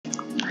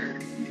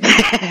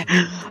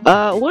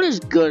What is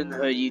good in the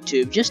hood,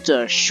 YouTube? Just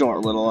a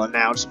short little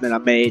announcement I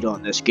made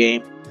on this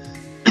game.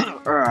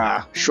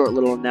 Short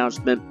little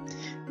announcement.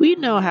 We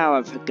know how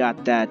I've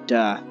got that,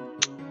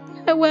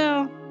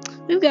 well,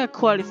 we've got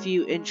quite a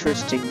few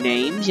interesting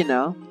names, you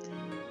know.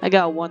 I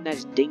got one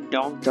that's Ding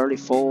Dong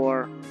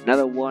 34.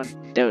 Another one,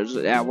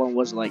 that one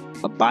was like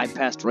a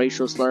bypassed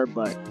racial slur,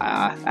 but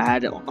I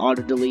had it on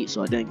auto delete,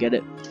 so I didn't get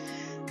it.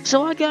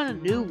 So I got a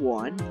new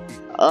one.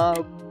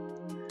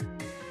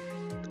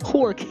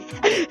 Horkins.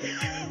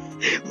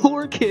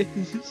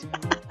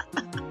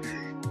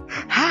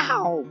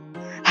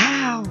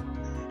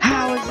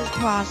 How is this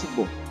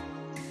possible?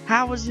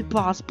 How is it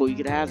possible you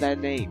could have that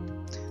name?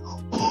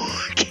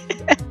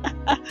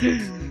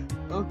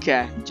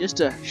 Okay, just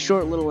a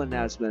short little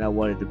announcement I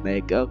wanted to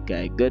make.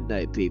 Okay, good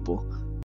night, people.